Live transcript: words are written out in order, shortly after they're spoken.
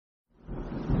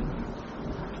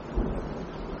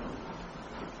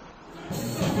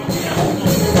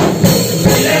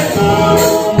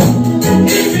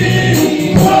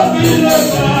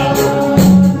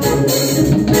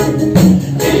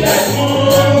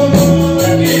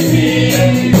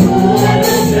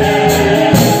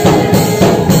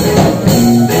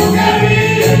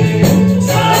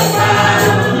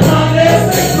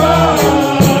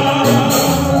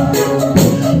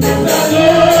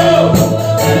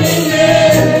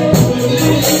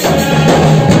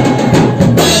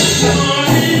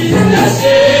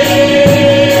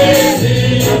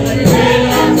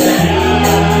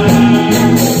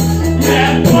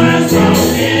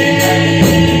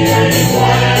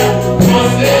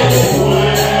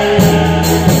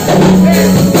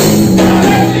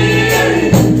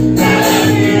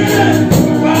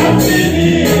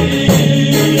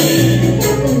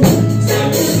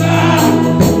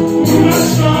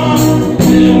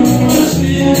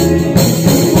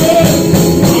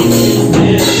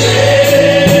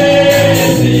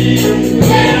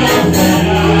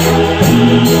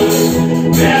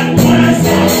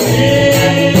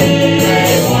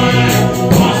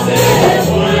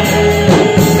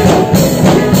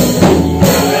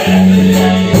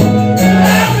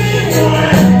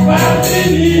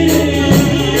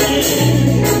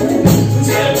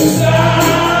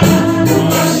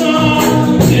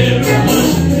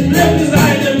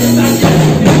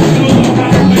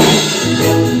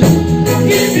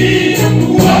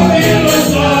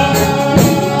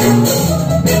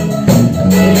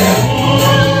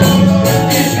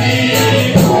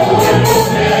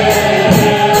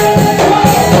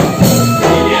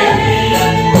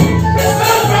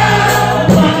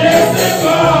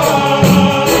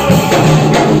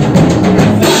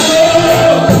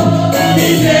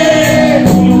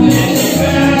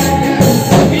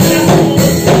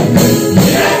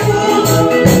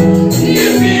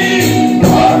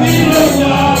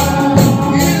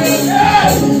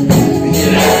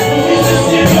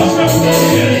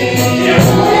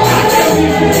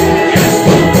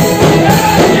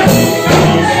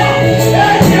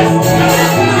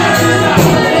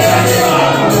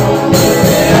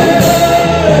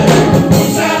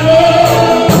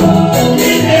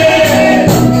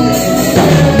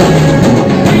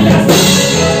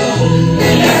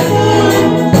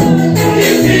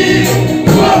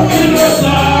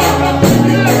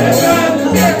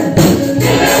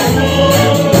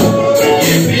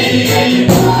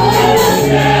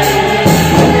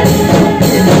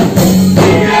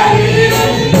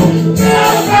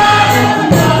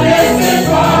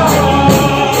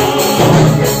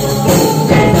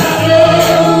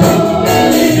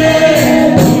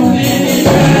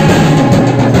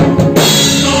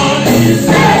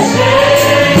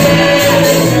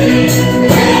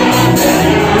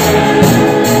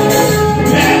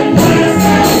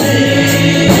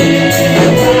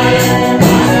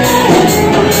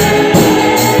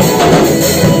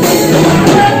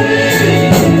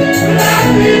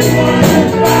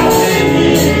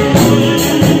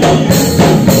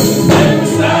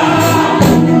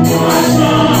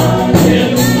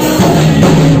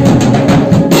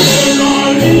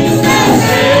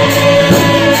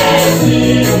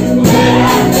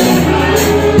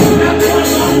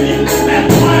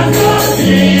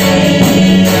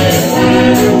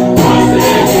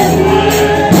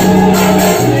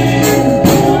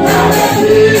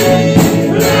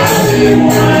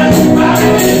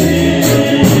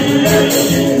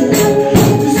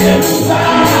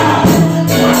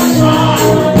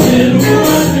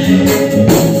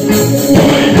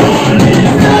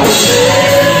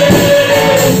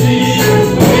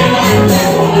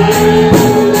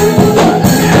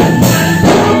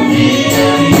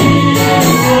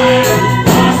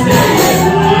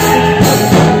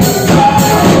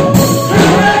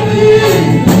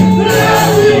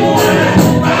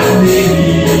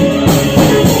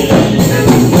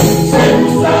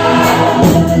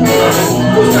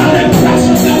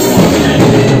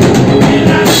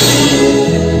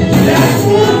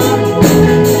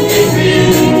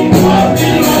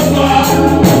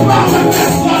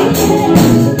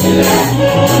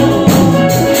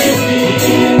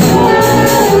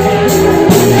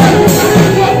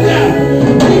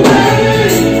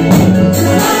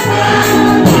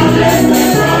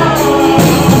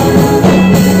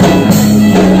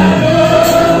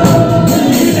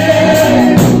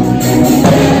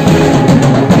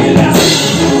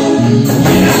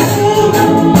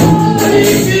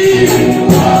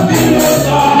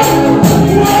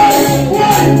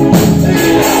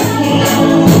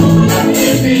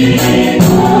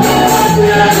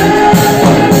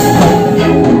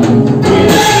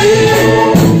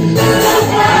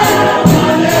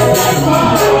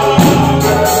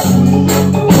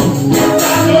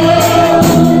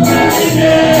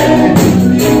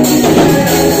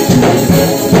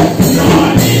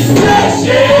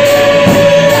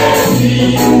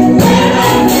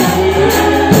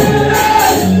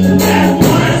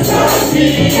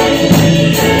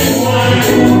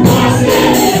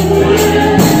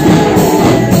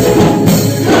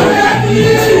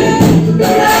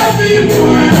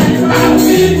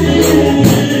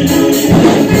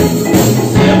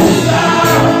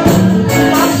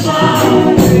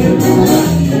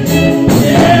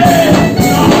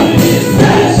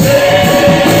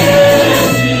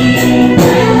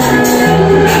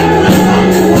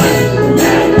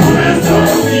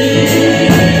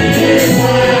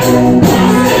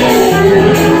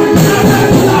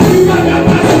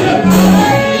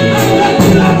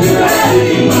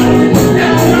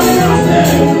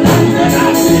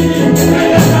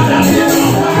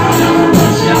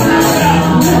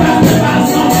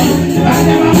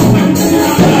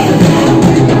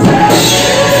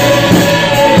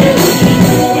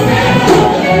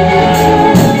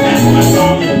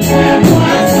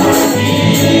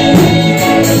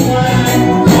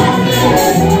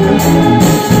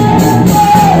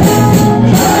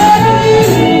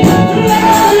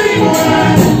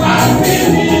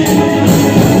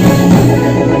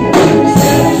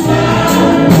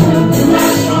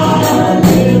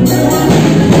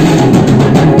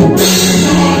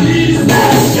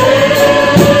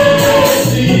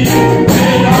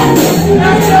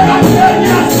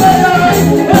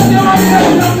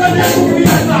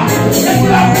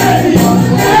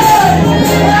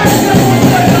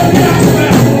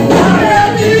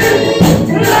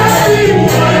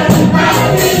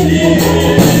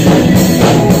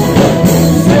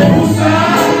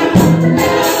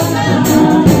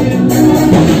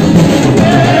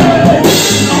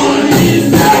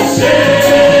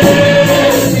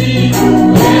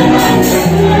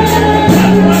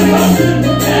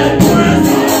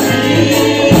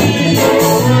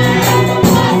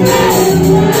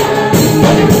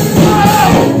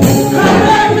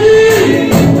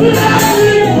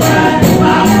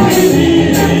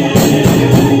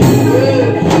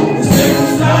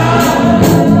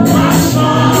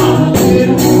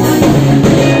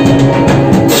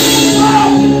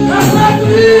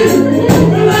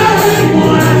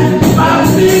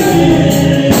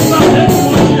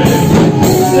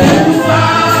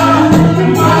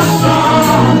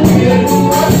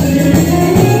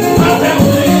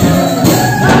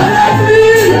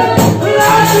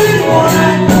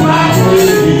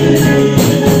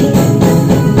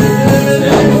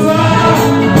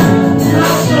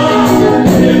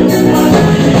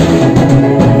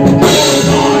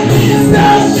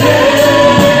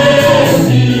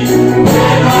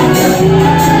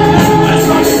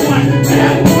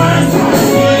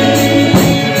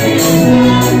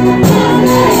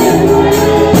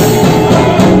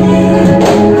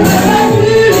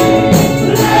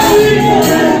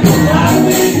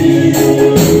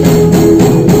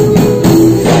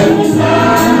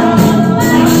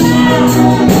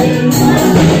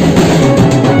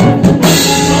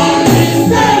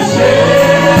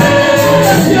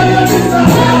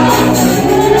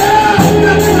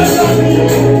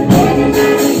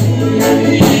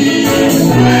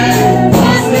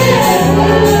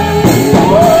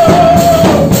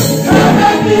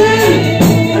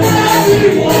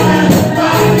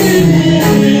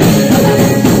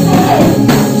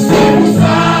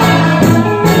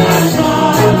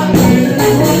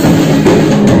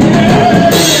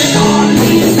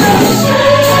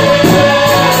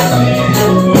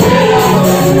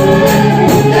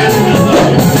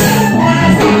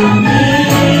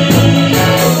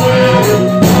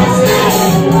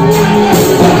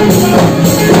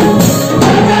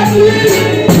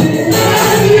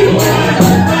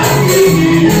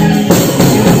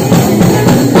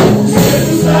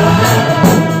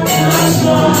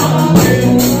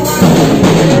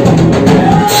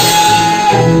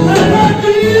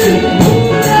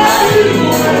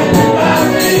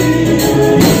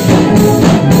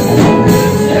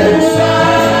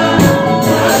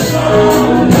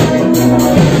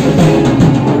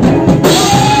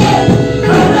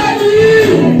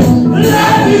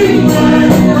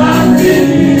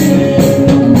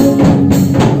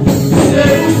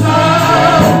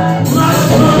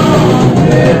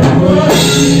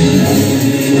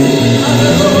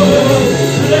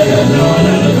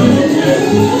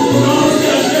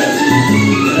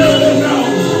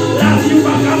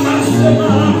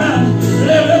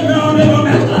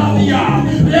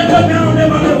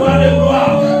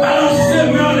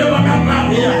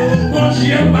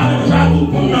Dieu parle à tout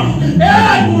le monde.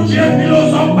 Eh, mon Dieu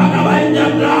philosophe, pas travailler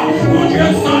là. Mon Dieu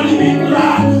sans limite là.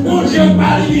 Mon Dieu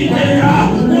pas limité là.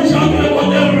 Mon Dieu de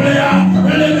côté là.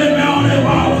 Levez mes en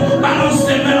avant. Balance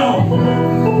tes mains.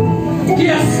 Qui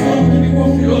est-ce qu'on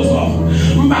dit philosophe?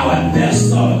 M'a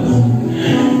personne.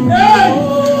 Eh,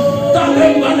 t'as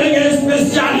des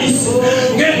spécialistes.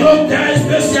 Des docteurs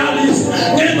spécialistes.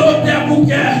 Des docteurs pour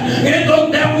cœur. Des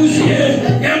docteurs pour yeux.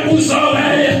 Des pour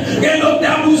oreilles. Des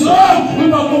docteurs pour os. Nous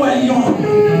pas voyons.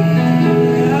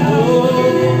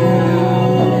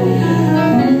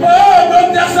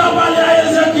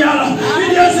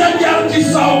 Qui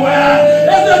sont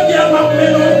Ezekiel m'a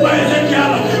fait non pas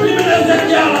Ezekiel. Il me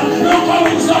Ezekiel, non pas un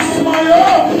exaucement.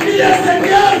 Il dit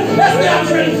Ezekiel, est-ce qu'il a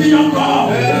fait une vie encore?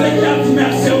 Ezekiel dit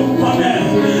merci au Père.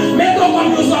 Mettons comme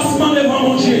un exaucement devant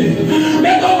mon Dieu.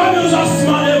 Mettons comme un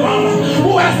exaucement devant.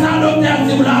 Où est-ce que le docteur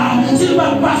dit là? S'il va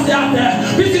passer à terre,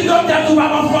 puis si le docteur ne va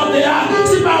pas m'enfanter,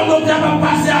 si le docteur va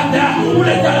passer à terre, où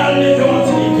l'éternel lever en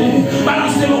dignité.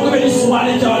 Balancez mon que béni soit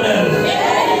l'éternel.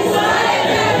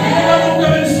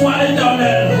 Soit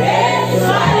l'éternel.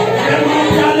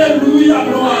 Alléluia,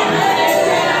 gloire.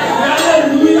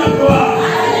 Alléluia, gloire.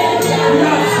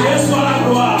 Dieu soit la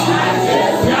gloire.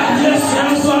 Dieu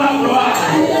soit la gloire.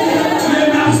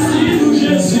 Merci nous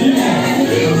Jésus.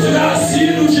 Merci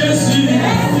nous Jésus.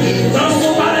 Dans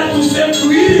son palais tous ces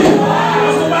cris.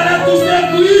 Dans son palais tous ces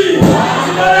cris. Dans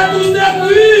son palais tous ces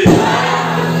cris.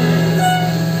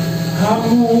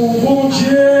 Amour mon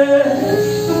Dieu.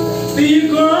 Puis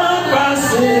grand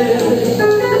passé,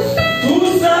 tout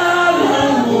ça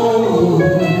l'amour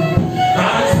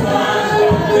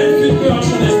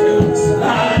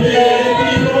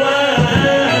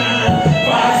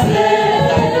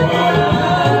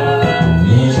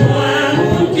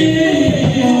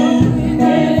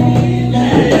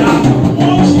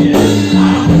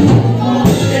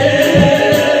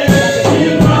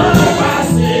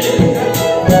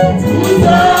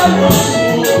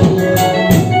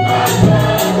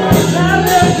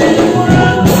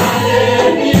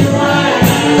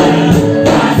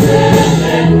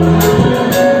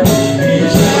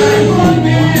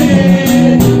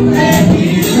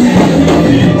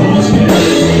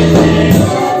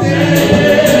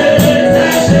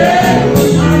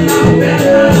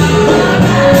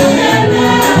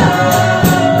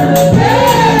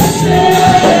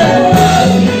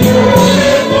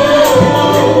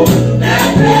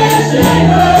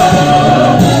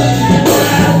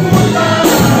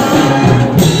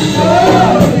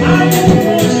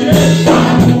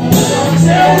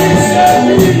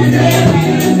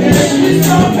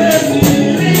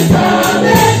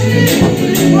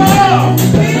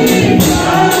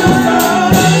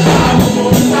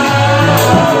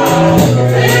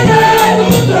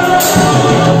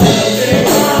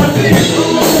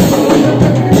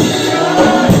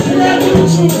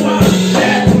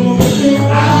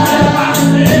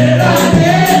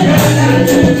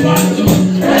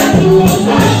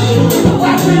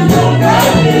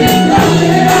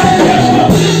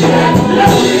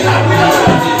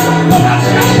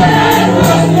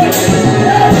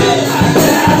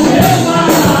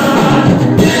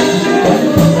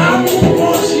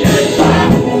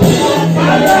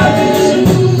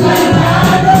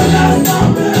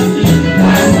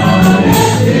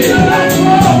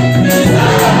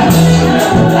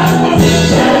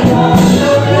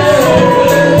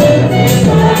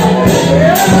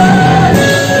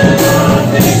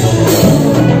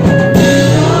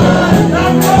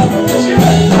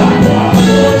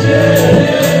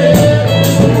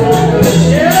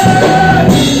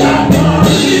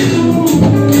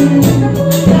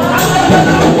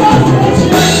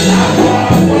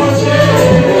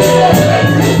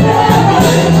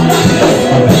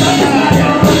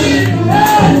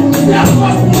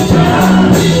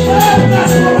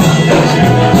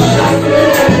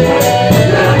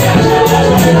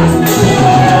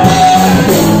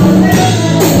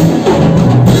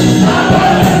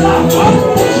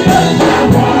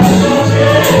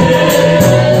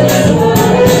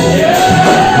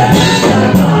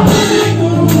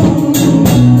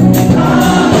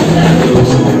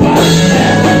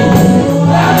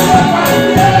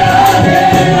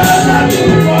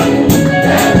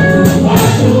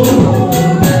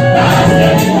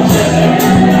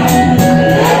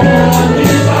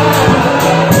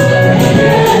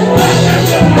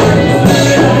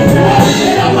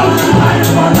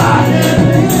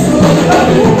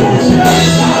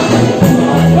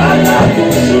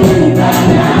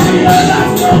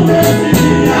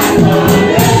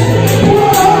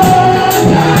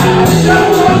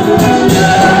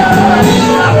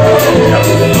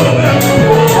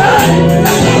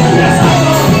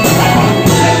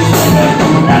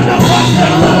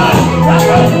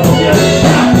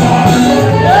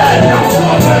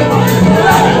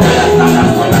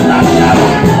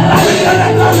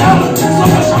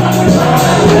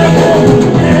Yeah.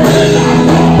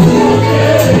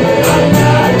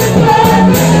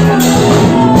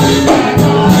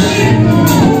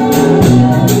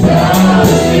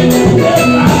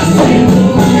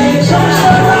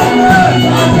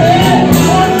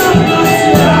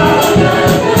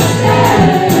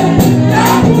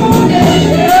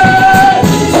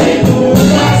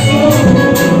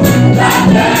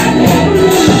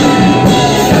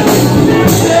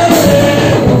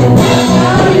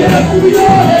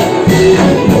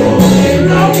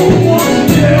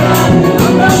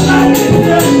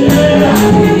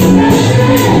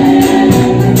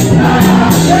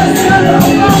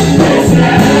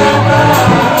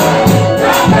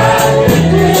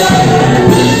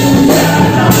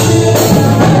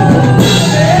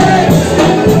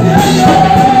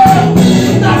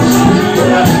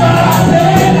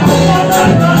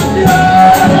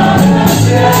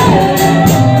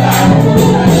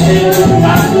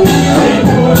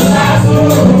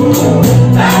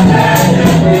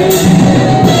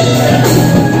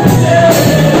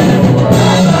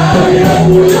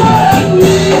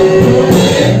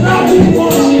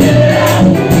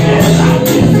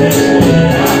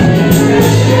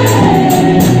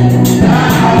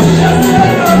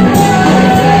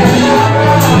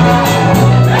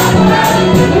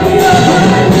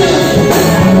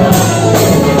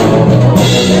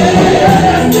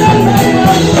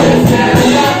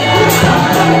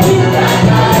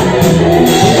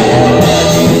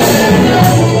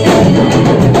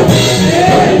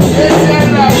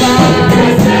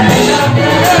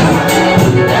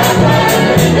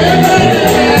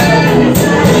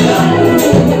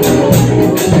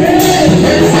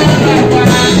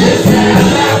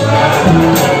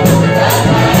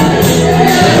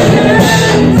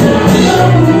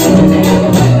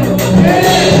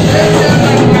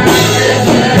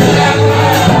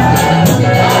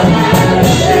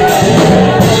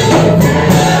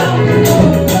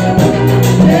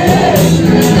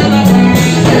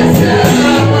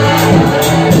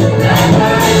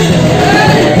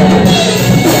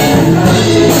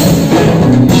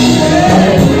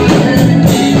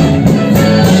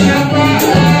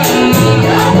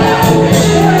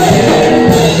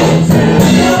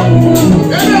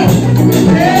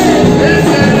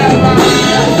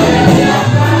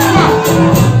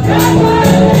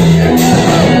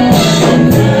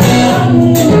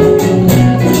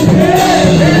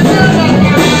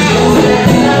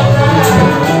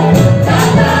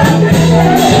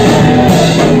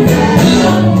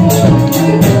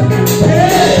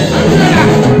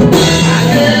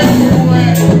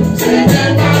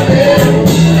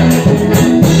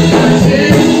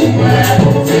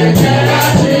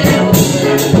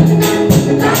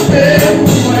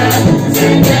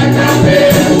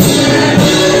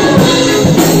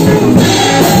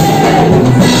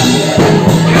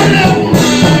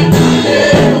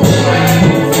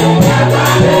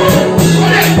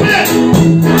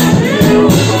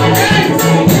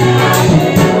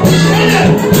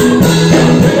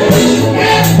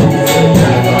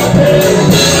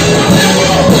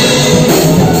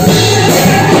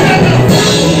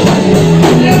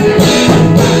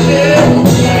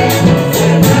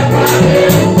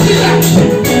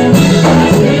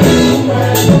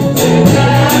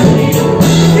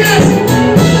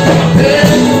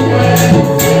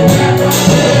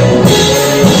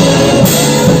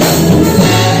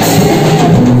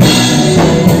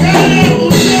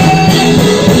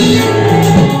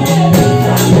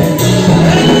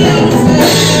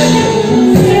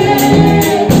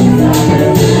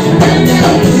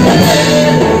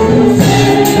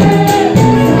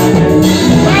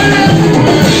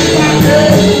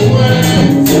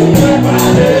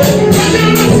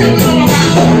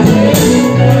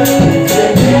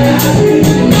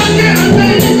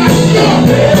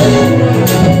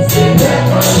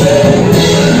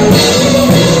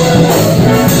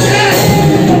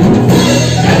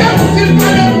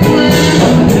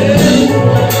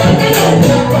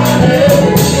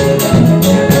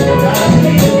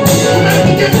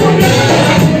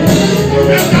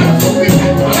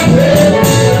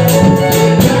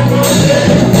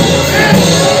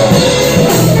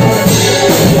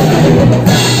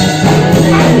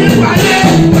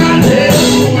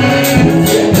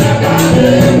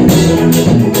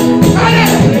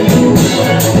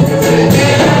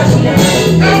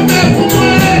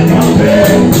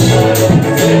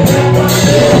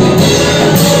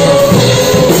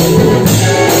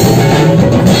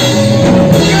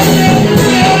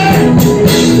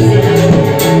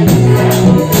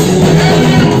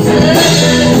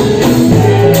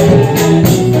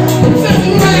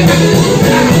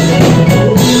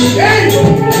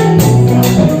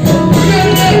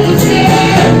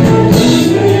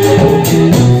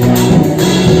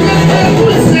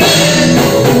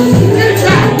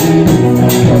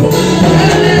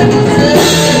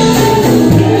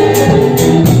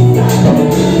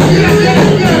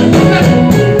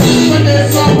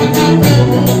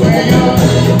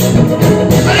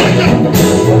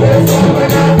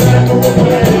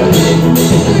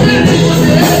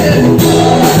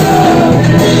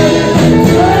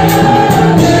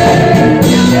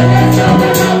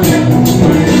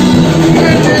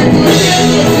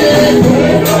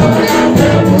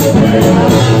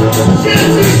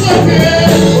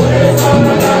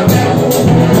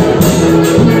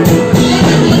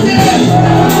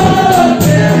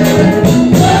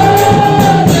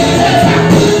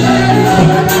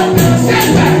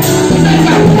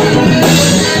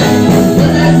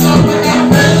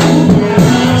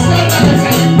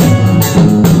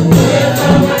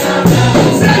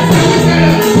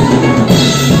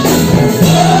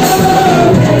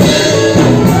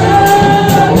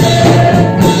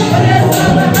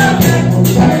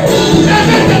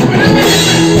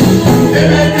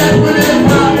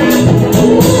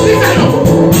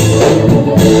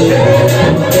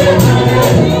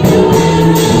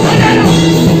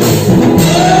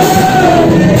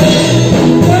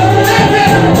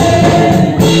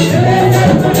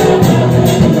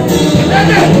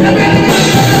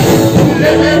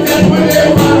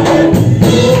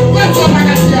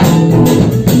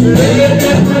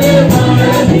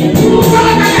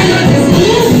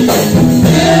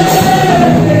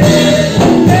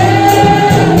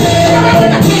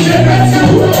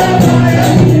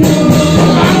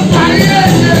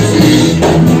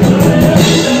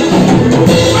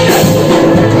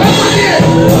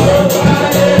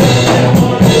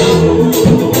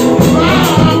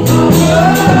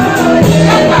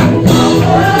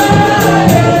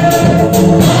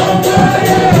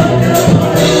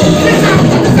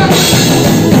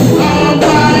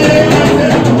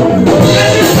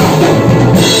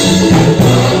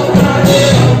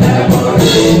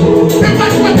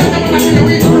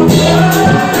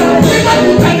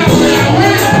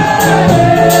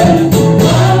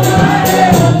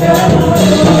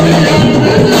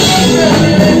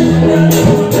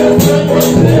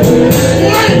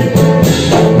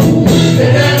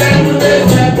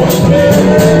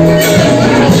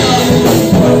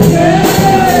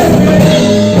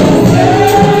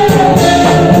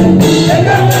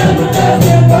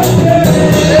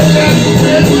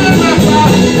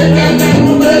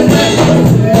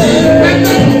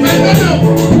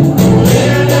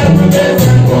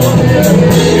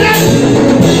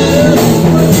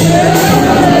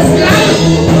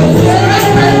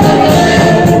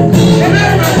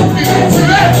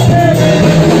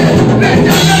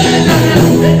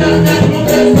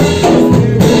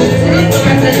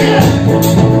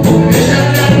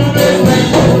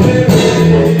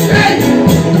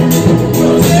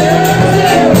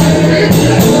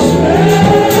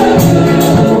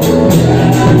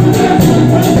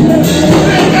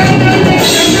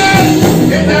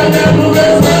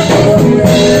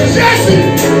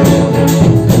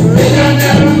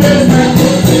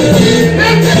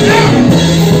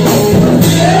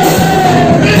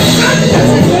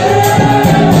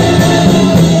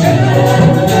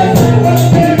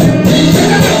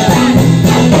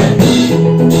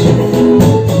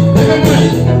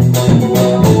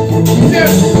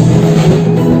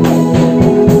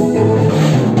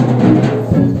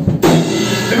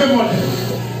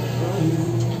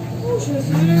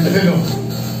 Levez-nous.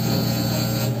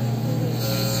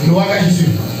 Gloire à Jésus.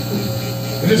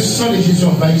 Le sang de Jésus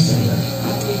envahit ça.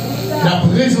 La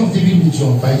présence divine de Dieu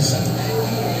envahit ça.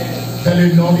 Dans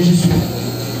le nom de Jésus.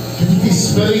 Que tout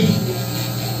esprit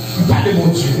qui parle de mon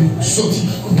Dieu sorti.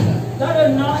 Dans le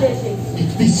nom de Jésus. Que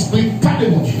tout esprit qui parle de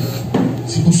mon Dieu.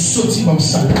 C'est pour sortir comme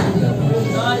ça.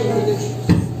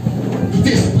 Tout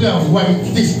esprit envoyé,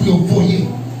 tout esprit envoyé.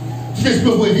 Tout esprit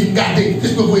envoyé de garder, tout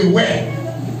esprit envoyé ouais.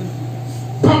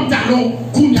 Pantalon,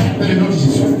 kounia dans le nom de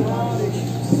Jésus.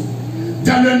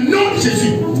 Dans le nom de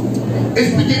Jésus.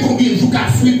 Expliquez combien de jours qu'à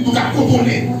fuir, tout qu'à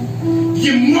contrôler. Qui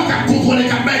est moi qui a contrôlé,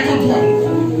 qui a baillé contrôle.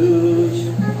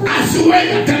 Assurez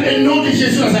dans le nom de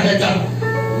Jésus dans sa réalité.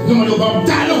 Nous demandons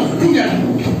pantalon, kounia.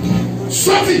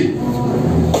 Sorti.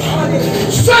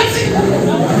 Sorti.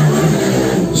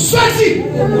 Sorti.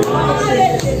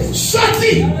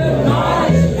 Sorti.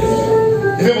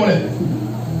 Levez-moi là.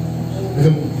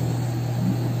 Levez-moi.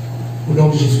 Au nom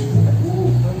de Jésus.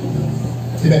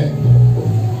 Amen.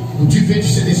 Du fait du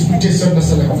Saint-Esprit, tu es seul dans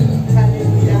sa langue.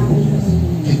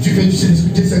 Et du fait du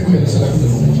Saint-Esprit, tu es seul dans sa langue.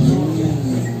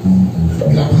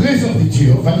 La présence de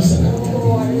Dieu envahit sa langue.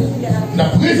 La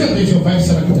présence de Dieu envahit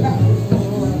sa langue.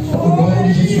 Au nom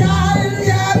de Jésus.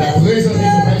 La présence de Dieu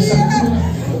envahit sa langue.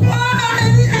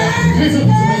 La présence de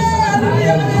Dieu envahit sa langue.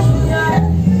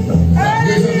 La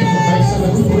présence de Dieu envahit sa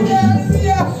langue.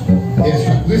 Et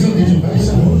la présence de Dieu envahit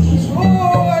sa langue. Au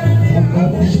nom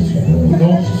de Jésus. Au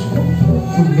nom de Jésus.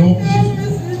 Au nom de Jésus.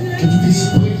 Que tout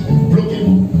esprit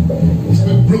bloquez-nous.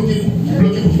 Esprit bloquez-nous.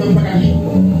 Bloquez-nous. Qui ne fait pas lire.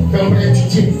 Qui ne fait pas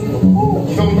étudier.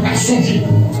 Qui ne fait pas songer.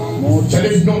 J'allais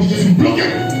le nom de Jésus. Bloquez.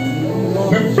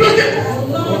 Mais bloquez.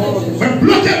 Mais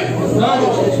bloquez.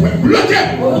 Mais bloquez.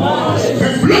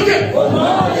 Mais bloquez.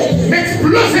 Mais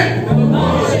explosez.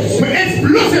 Mais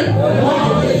explosez.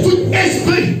 Tout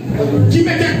esprit qui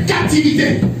met en captivité.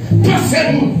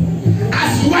 Pensez-nous.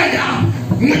 Assoya.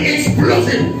 Mais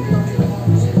explosez.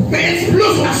 Mais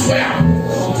explosez assoya.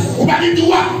 Ou pas du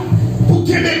droit pour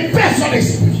qu'il y ait personne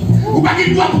esprit. Ou pas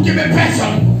du droit pour qu'il y ait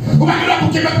personne. Ou pas du droit pour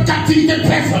qu'il y ait captivité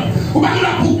personne. Ou pas du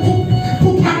droit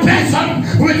pour prendre personne.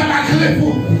 Ou pas du droit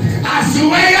pour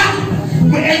assoya.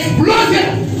 Mais explosez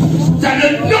dans le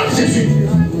nom de Jésus.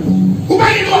 Ou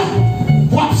pas du droit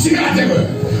pour absorber la terreur.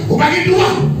 Ou pas du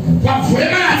droit pour absorber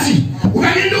la maladie. Ou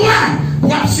pas du droit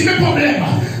pour absorber le problème.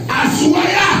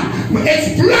 Assoya. Mais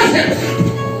explosez.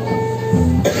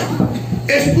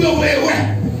 Esprit envoyé, ouais.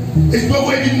 Esprit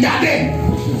envoyé d'une garder.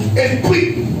 Esprit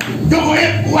d'envoyer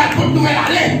pour être pour nouvelle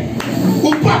année. Ou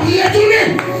pas retourner.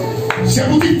 C'est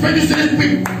pour dire que c'est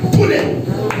l'esprit poulet.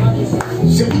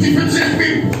 C'est pour dire que c'est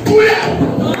l'esprit poulet.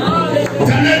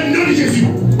 Dans le nom de Jésus.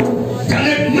 Dans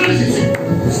le nom de Jésus.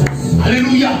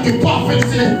 Alléluia. Que parfait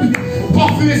c'est l'esprit.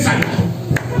 Parfait ça.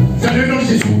 Dans le nom de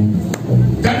Jésus.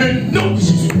 Dans le nom de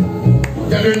Jésus.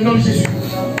 Dans le nom de Jésus.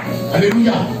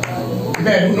 Alléluia.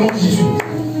 Amen. Au nom de Jésus.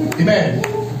 Amen.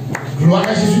 Gloire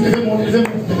à Jésus. Levez-moi. Levez-moi.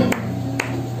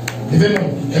 Levez-moi.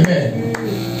 Amen.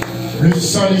 Le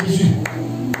sang de Jésus.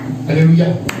 Alléluia.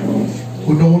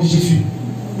 Au nom de Jésus.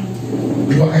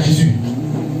 Gloire à Jésus.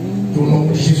 Au nom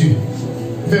de Jésus.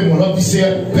 Levez-moi. L'autre dit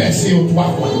c'est percé aux 3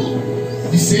 fois.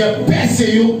 Il s'est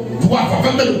percé aux 3 fois.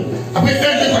 Après 1,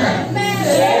 2, 3, 4.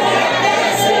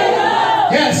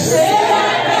 Yes.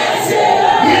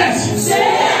 Yes.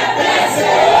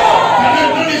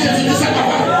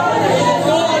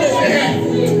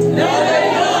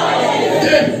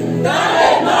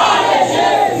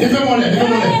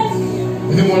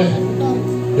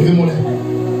 Levez-moi.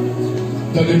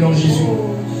 Dans le nom de Jésus.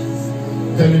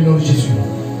 Dans le nom de Jésus.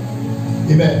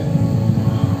 Amen.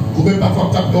 Vous même pas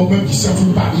contact, donc même qui ne s'en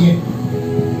pas rien.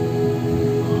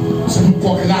 C'est tout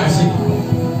corps rasé.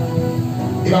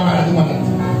 Il va malade de maman.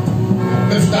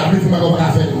 Même si tu as vu, il ne va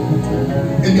pas faire.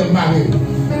 Et bien, Marie.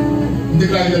 Vous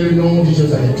déclarez dans le nom de Jésus.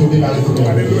 Tout démarrer comme un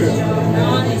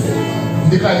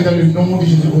déclarez dans le nom de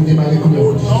Jésus pour démarrer comme un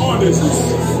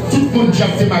tout le monde qui a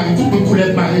fait marier, tout le monde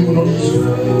coulait marier au nom de Jésus.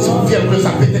 C'est pour dire que ça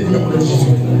pète comme le nom de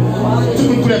Jésus. Tout le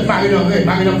monde coulait marier dans le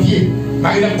marier dans le pied,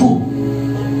 marier dans le cou,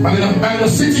 marier dans le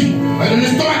sétu, marier dans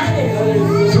l'estomac.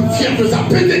 C'est pour dire que ça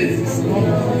pète.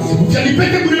 C'est pour dire qu'il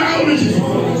pète pour le marier au nom de Jésus.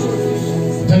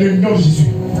 Dans le nom de Jésus.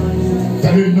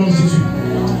 Dans le nom de Jésus.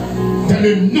 Dans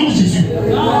le nom de Jésus.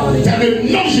 Dans le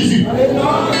nom de Jésus.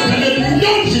 Dans le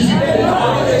nom de Jésus.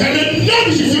 Dans le nom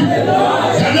de Jésus.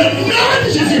 Dans le nom de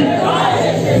Jésus.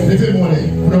 Levez-moi là.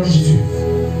 Au nom de Jésus.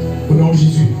 Au nom de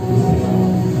Jésus.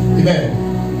 Amen.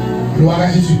 Gloire à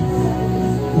Jésus.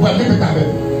 Vous allez répéter avec.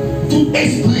 Tout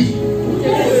esprit.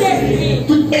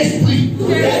 Tout esprit.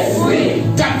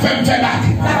 Qui a fait me faire battre.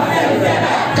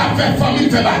 Qui a fait famille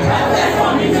faire battre.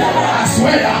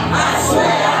 Assoya.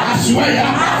 Assoya.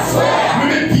 Me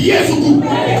mets pied sous cou.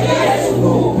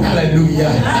 Alléluia.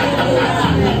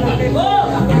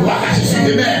 Gloire à Jésus.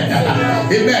 Amen.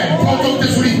 Amen. Prends ton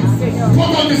esprit.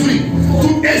 Prends ton esprit.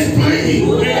 Tout esprit.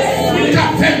 Qu'a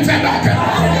fait tabac.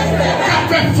 Qu'a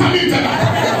fait famille tabac.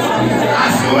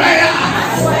 Assoya.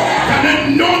 Dans le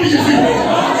nom de Jésus.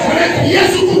 Me mets pied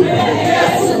sous cou.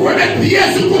 Me mets pied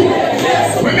sous cou.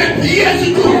 Me mets pied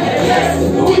sous cou.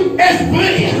 Tout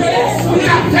esprit.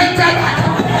 Qu'a fait tabac.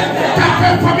 Qu'a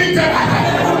fait famille tabac.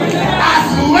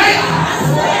 Assoya.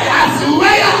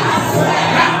 Assoya.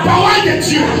 La parole de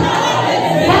Dieu.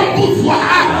 Bon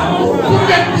pouvoir. Pour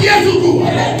mettre pied sous cou.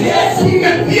 Pour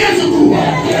mettre pied sous cou.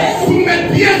 Pour mettre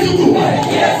pied sous cou.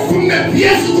 Pour mettre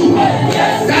pied sous cou.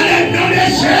 Dans les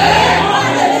chairs.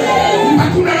 Pas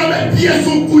qu'on a mettre pied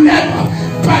sous cou lèvre.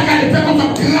 Pas qu'à les faire comme ça.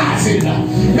 Grâce là.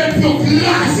 Mais puis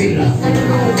grâce là.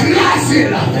 Grâce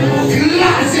là.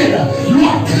 Grâce là.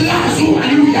 Loi grâce.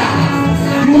 Alléluia.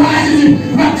 Loi à Jésus.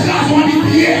 Loi grâce au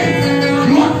pied.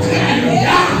 Loi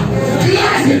alléluia.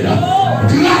 Grâce là.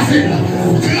 Grâce là.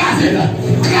 Grâce là.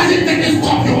 Grâce là.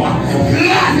 Scorpion.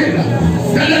 Grâce là.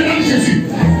 Dans le nom de Jésus.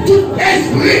 Tout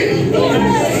esprit.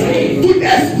 Tout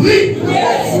esprit.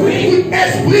 Tout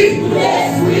esprit.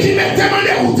 Qui met tellement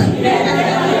de route.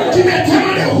 Qui met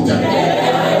tellement de route.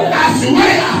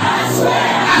 Assoya.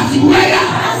 Assoya.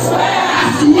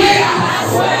 Assoya.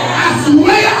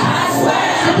 Assoya.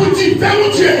 C'est pour dire, fais mon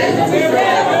Dieu.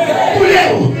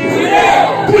 Pouléo.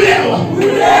 Pouléo.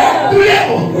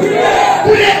 Pouléo.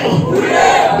 Pouléo.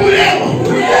 Pouléo.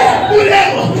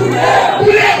 Pouléo.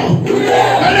 Pouléo.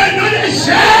 Dans le nom de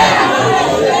Jésus.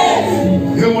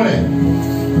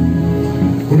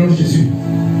 Au nom de Jésus.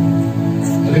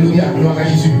 Alléluia. Gloire à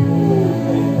Jésus.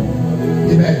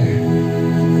 Amen.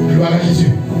 Gloire à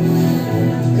Jésus.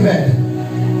 Amen.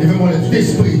 Levez-moi tout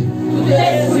esprit.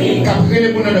 Caprer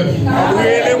les mouns de la vie.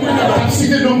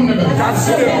 Capciter les mouns de la vie.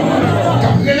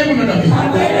 Caprer les mouns de la vie.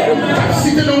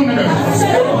 Capciter les mouns de la vie.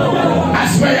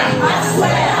 Assoya.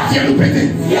 Viens nous péter.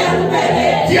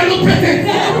 Viens nous péter.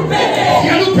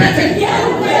 Viens nous péter.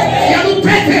 Viens nous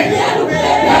péter.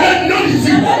 Dans le nom de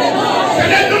Jésus. Dans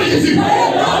le nom de Jésus.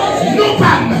 Nous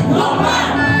parlons.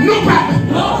 Nous parlons.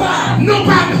 Nous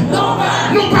parlons.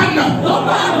 Nous parlons.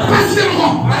 Passez le roi.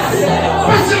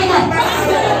 Passez le roi.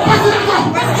 Passez le roi.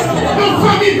 Nos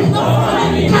familles.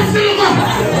 Passez le roi.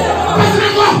 Passez le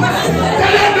roi.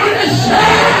 Dans le nom de Jésus.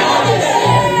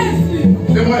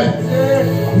 Lève-moi.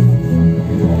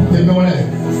 Lève-moi.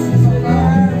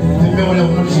 Lève-moi au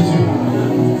nom de Jésus.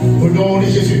 Au nom de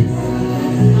Jésus.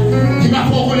 Qui m'a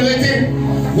pas reconnaître.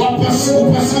 Ou pensez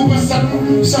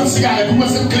ça cigarette. Vous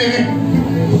pensez éclairer.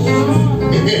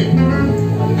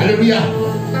 Alléluia.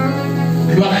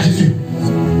 Gloire à Jésus.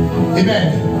 Amen.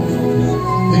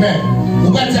 Amen. Vous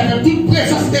pouvez dire que toute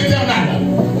présence infernale.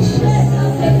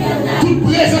 Toute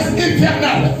présence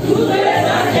infernale.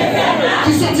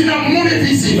 Qui sont dans le monde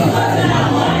invisible.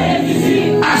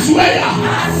 Assoya.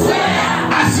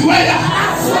 Assoya.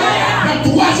 Dans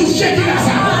 3 jours, j'ai dit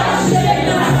ça.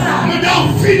 Maintenant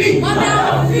fini.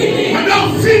 Maintenant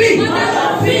fini.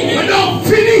 Maintenant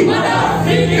fini.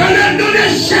 Dans le nom de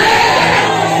Jésus.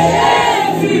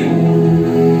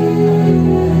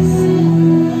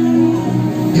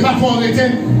 Il va falloir arrêter.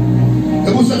 Et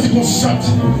vous sortez qu'on chante.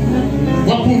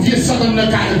 Vous pour vieux sang dans le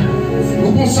caille.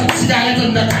 Vous pour sortir cigarette dans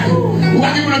le caille. Vous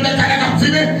voyez que dans le caille a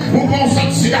fumé. Vous pour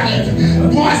sortir cigarette.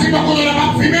 Pour assis pas qu'on n'a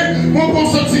pas fumé. Vous pour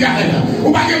sortir cigarette.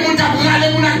 Vous voyez que mon cap râle,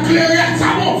 mon éclairé à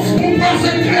savon. Vous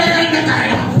pensez éclairer dans le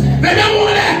caille. Levez-moi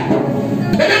là.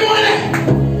 Levez-moi là.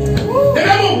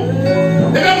 Levez-moi.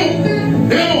 Levez-moi.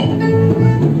 Levez-moi.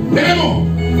 Levez-moi.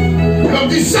 L'homme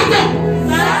dit Satan.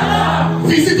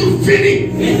 Visite tout fini.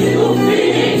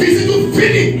 Visite tout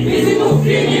fini.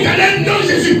 Dans le nom de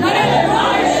Jésus.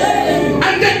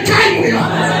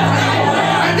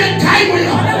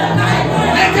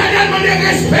 L'éternel demande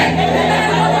respect.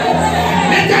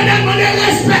 L'éternel demande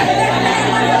respect.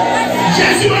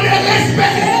 Jésus demande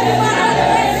respect.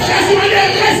 Jésus demande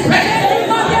respect.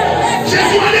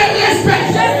 Jésus demande respect.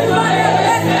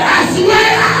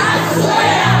 Assoya.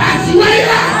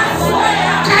 Assoya.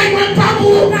 Caille-moi pas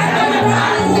pour.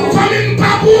 Famille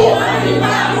pas pour.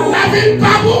 La vie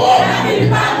pas pour.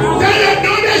 Dans le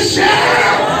nom de Jésus.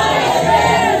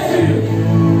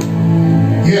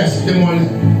 Yes, c'est moi.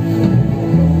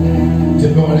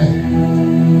 C'est moi.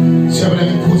 Si vous avez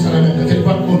une course à la même, quel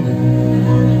pas de monde.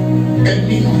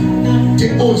 Ennemi,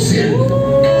 t'es osé.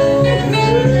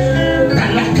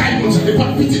 Dans la caille, nous sommes pas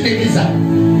de petite église.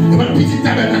 Pas de petite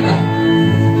tabernacle.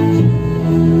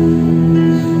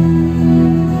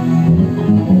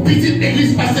 Petite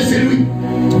église, parce que c'est lui.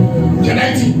 Qui en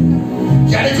Haïti,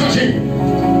 qui est à l'étranger.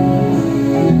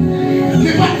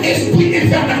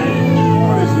 infernal.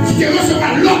 Si tu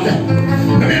recevras l'ordre,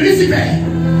 mais Lucifer,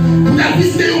 pour la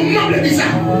visiter au membre de ça,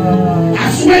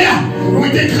 à Soya, vous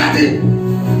êtes dégradé.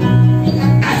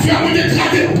 À Soya, vous êtes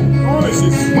dégradé.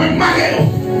 Vous êtes maré.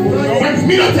 Vous êtes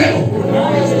miloté.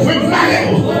 Vous êtes maré.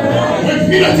 Vous êtes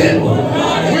miloté.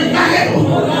 Vous êtes maré.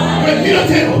 Vous êtes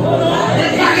miloté. Vous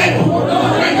êtes maré.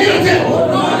 Vous êtes miloté.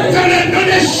 Dans le nom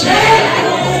de Jésus.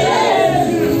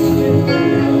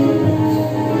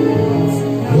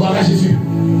 Gloire à Jésus.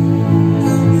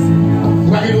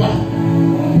 Gloire à gloire.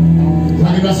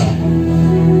 Gloire à gloire ça.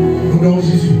 Au nom de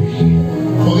Jésus.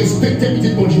 On respecte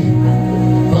petit bon Dieu.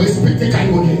 On respecte quand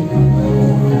bon Dieu.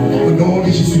 Au nom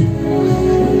de Jésus.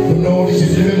 Au nom de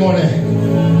Jésus. Levez mon lait.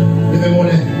 Levez mon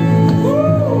lait.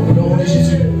 Au nom de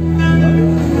Jésus.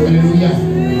 Alléluia.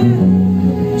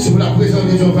 Si vous la présence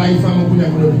de Dieu va y faire mon coup de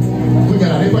il n'y a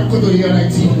pas de côté en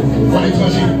Haïti, ou à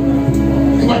l'étranger.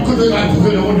 Il n'y a pas de côté à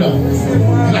trouver le monde là.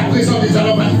 La présence des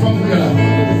gens va y faire mon coup là.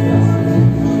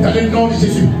 Dans le nom de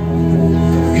Jésus.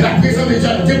 Que la présence de Dieu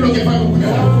a débloqué par mon coup là.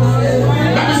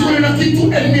 La personne qui tout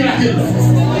ennemi la gueule.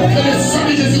 Que le sang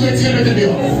de Jésus retire le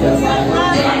dehors.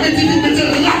 Que la médicine de Dieu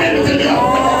ramène le dehors.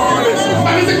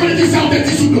 Pas besoin qu'on dit ça en tête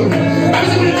sous l'eau. Pas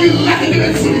besoin qu'on dit ramène le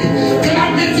sous lui. Que la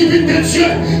médicine de Dieu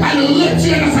a le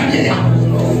retiré dans sa vie.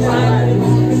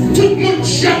 Tout le monde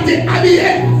chante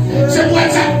habillé. C'est pour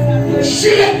être ça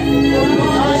chiré.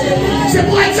 C'est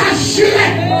pour être ça chiré.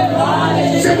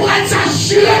 C'est pour être ça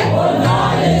chiré.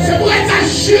 C'est pour être ça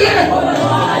chiré.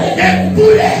 Et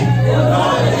poulet.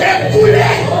 Et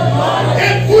poulet.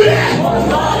 Et poulet.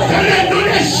 Dans le nom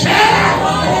de chair.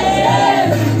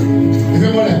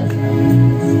 Levez-moi là.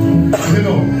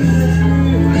 Levez-moi.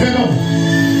 Levez-moi.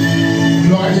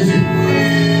 Gloire à Jésus.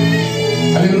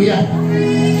 Alléluia.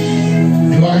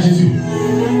 Gloire à Jésus.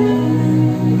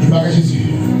 Gloire à Jésus.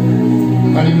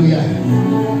 Alléluia.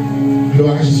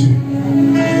 Gloire à Jésus.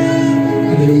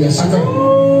 Alléluia. Satan.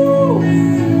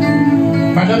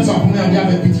 Madame, ça va prendre un bien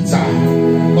avec petite ça.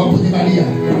 On va poser Maria.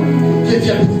 Qui est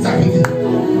fier de petite ça pété?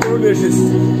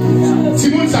 Si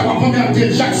vous ça va prendre un bien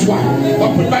chaque soir. On va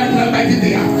poser Maria dans la bague de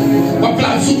on va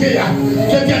prendre un souké.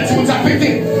 Qui est fier de ça pété?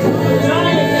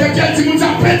 Qui est fier de ça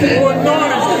pété?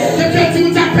 Qui est fier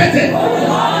de ça pété?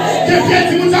 Que bien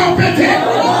tu nous as pété.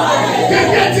 Que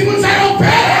bien tu nous as pété.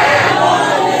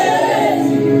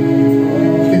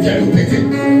 Que bien nous pété.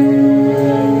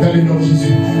 Dans le nom de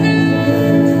Jésus.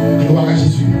 Gloire à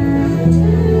Jésus.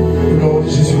 Au nom de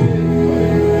Jésus.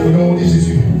 Au nom de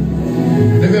Jésus.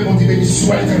 Levez mon Dieu, béni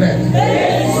soit l'éternel.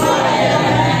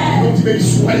 Mon Dieu, béni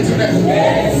soit l'éternel. Mon Dieu,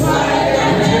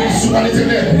 béni soit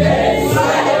l'éternel.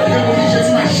 Levez mon Dieu,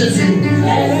 Jésus marche sur nous.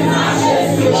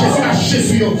 Jésus marche sur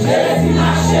nous.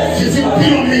 Jésus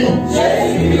pilonné.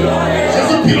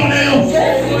 Jésus pilonné.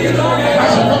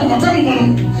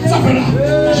 Ça fait là.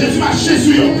 Jésus marche sur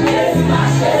nous.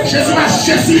 Jésus marche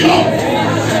sur nous.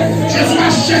 Jésus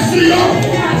marche sur nous.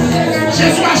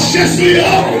 Jésus marche sur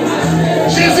nous.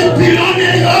 Jésus pilonné.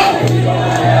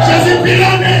 Jésus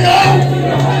pilonné.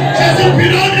 Jésus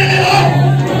pilonné.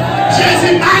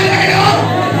 Jésus malé.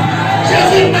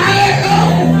 Jésus malé.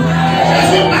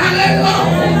 Jésus malé.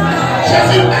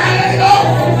 Jésus malé.